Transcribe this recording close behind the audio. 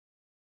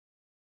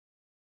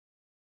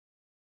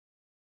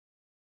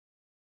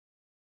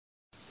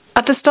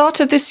At the start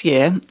of this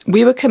year,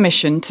 we were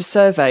commissioned to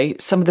survey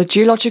some of the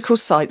geological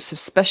sites of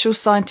special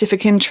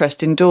scientific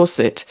interest in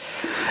Dorset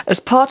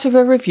as part of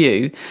a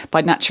review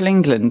by Natural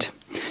England.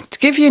 To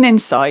give you an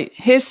insight,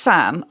 here's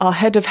Sam, our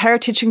Head of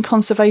Heritage and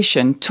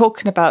Conservation,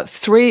 talking about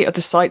 3 of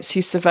the sites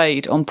he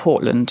surveyed on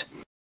Portland.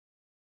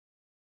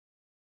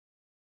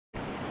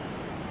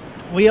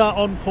 We are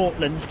on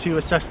Portland to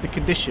assess the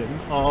condition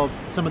of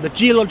some of the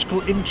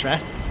geological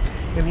interests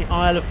in the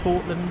Isle of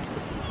Portland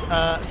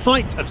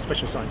site of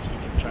special scientific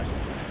interest.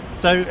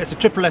 So it's a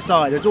triple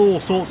SI. There's all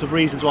sorts of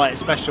reasons why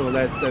it's special.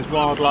 There's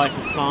wildlife,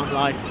 there's plant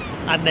life,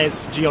 and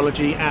there's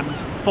geology and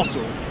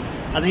fossils.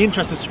 And the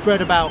interest is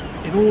spread about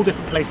in all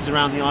different places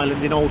around the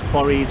island, in old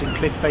quarries, in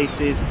cliff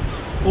faces,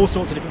 all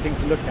sorts of different things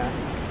to look at.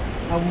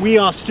 And we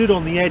are stood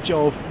on the edge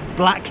of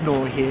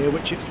Blacknor here,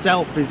 which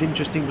itself is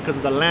interesting because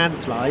of the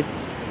landslides,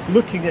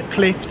 looking at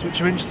cliffs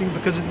which are interesting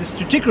because of the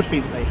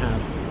stratigraphy that they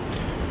have.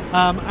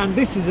 And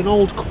this is an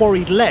old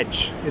quarried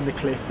ledge in the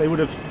cliff. They would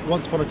have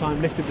once upon a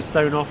time lifted the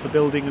stone off a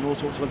building and all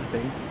sorts of other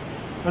things,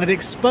 and it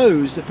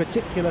exposed a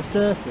particular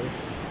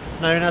surface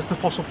known as the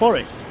fossil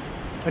forest.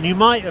 And you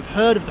might have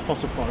heard of the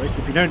fossil forest,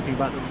 if you know anything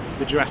about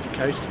the Jurassic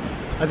Coast,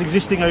 as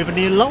existing over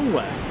near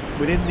Lulworth,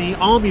 within the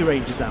army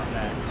ranges out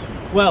there.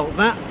 Well,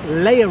 that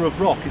layer of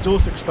rock is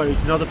also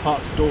exposed in other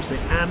parts of Dorset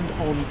and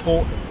on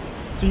Portland.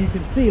 So you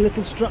can see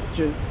little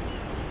structures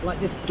like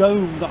this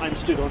dome that I'm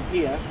stood on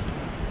here.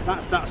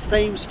 That's that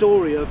same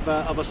story of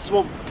a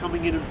swamp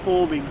coming in and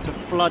forming to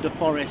flood a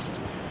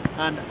forest,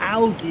 and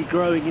algae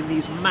growing in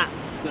these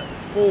mats that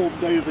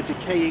formed over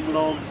decaying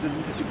logs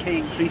and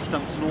decaying tree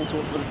stumps and all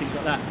sorts of other things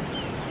like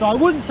that. So I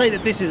wouldn't say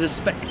that this is a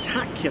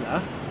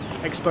spectacular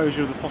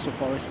exposure of the fossil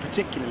forest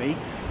particularly,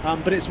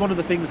 but it's one of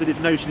the things that is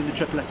noted in the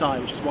triple SI,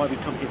 which is why we've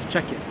come here to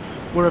check it.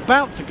 We're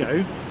about to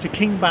go to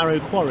Kingbarrow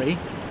Quarry,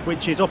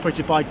 which is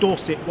operated by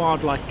Dorset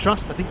Wildlife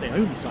Trust. I think they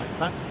own the site in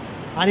fact.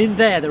 And in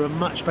there are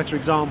much better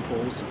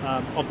examples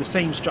of the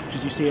same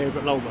structures you see over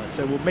at Lulworth.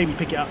 So we'll maybe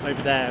pick it up over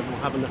there and we'll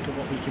have a look at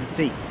what we can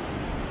see.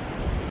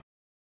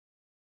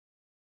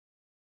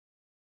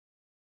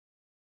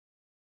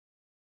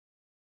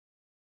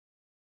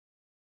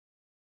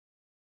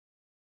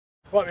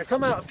 Right, we've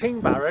come out of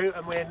Kingbarrow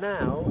and we're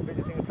now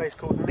visiting a place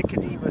called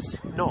Nicodemus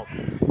Knob.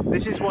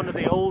 This is one of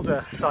the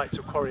older sites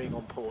of quarrying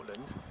on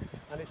Portland,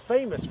 and it's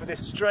famous for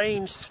this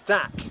strange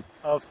stack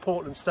of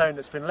Portland stone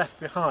that's been left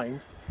behind.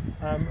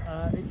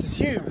 It's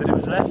assumed that it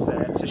was left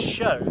there to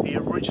show the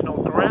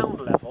original ground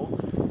level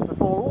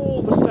before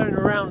all the stone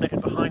around it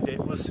and behind it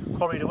was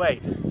quarried away.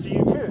 So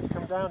you could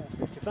come down into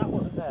this if that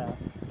wasn't there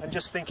and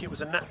just think it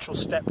was a natural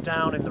step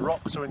down in the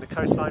rocks or in the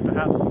coastline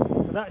perhaps.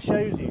 But that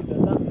shows you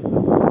that that is a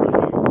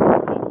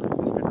rock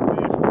that's been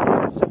removed from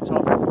here and sent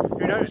off,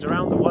 who knows,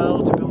 around the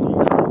world to build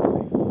all kinds of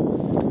things.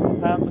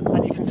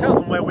 And you can tell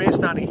from where we're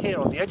standing here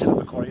on the edges of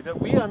the quarry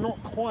that we are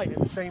not quite at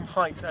the same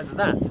height as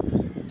that.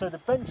 So the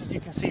benches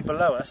you can see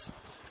below us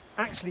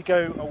actually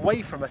go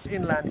away from us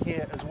inland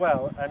here as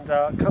well, and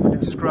are covered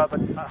in scrub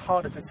and are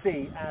harder to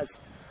see as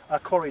a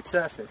quarried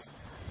surface.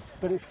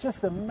 But it's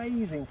just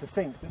amazing to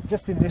think that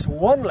just in this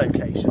one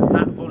location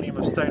that volume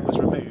of stone was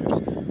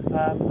removed,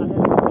 and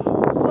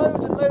there's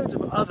loads and loads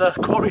of other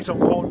quarries on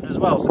Portland as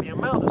well, so the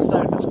amount of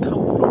stone that's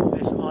come from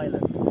this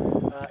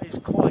island is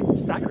quite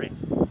staggering.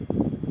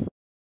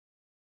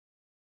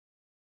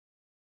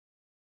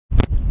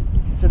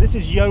 So this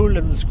is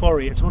Yoles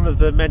Quarry. It's one of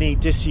the many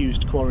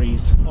disused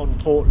quarries on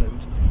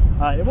Portland.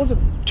 It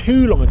wasn't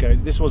too long ago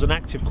that this was an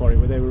active quarry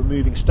where they were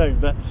removing stone,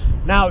 but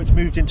now it's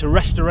moved into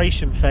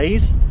restoration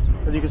phase.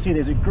 As you can see,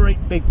 there's a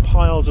great big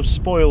piles of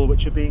spoil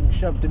which are being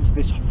shoved into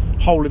this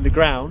hole in the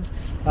ground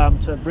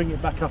to bring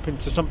it back up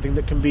into something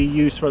that can be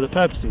used for other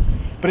purposes.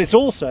 But it's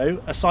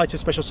also a site of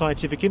special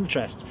scientific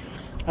interest.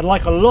 And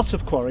like a lot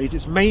of quarries,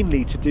 it's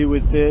mainly to do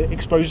with the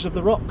exposures of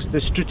the rocks, the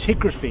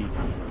stratigraphy,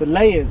 the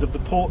layers of the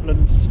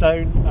Portland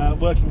stone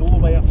working all the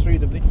way up through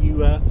them that you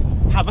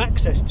have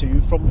access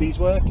to from these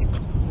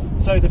workings.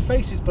 So the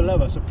faces below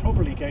us are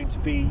probably going to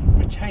be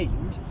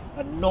retained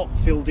and not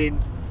filled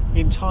in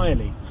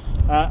entirely.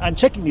 And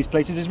checking these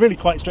places is really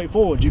quite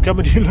straightforward. You come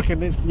and you look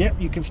and it's, yep,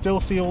 you can still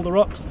see all the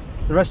rocks.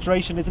 The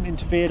restoration isn't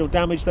interfered or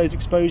damaged those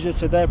exposures,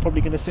 so they're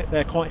probably going to sit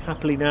there quite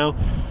happily now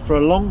for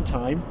a long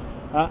time.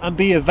 And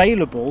be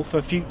available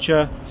for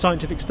future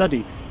scientific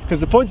study, because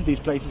the point of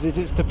these places is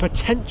it's the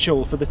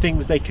potential for the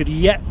things they could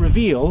yet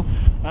reveal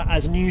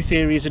as new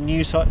theories and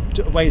new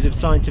ways of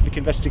scientific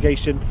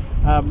investigation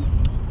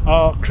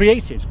are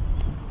created.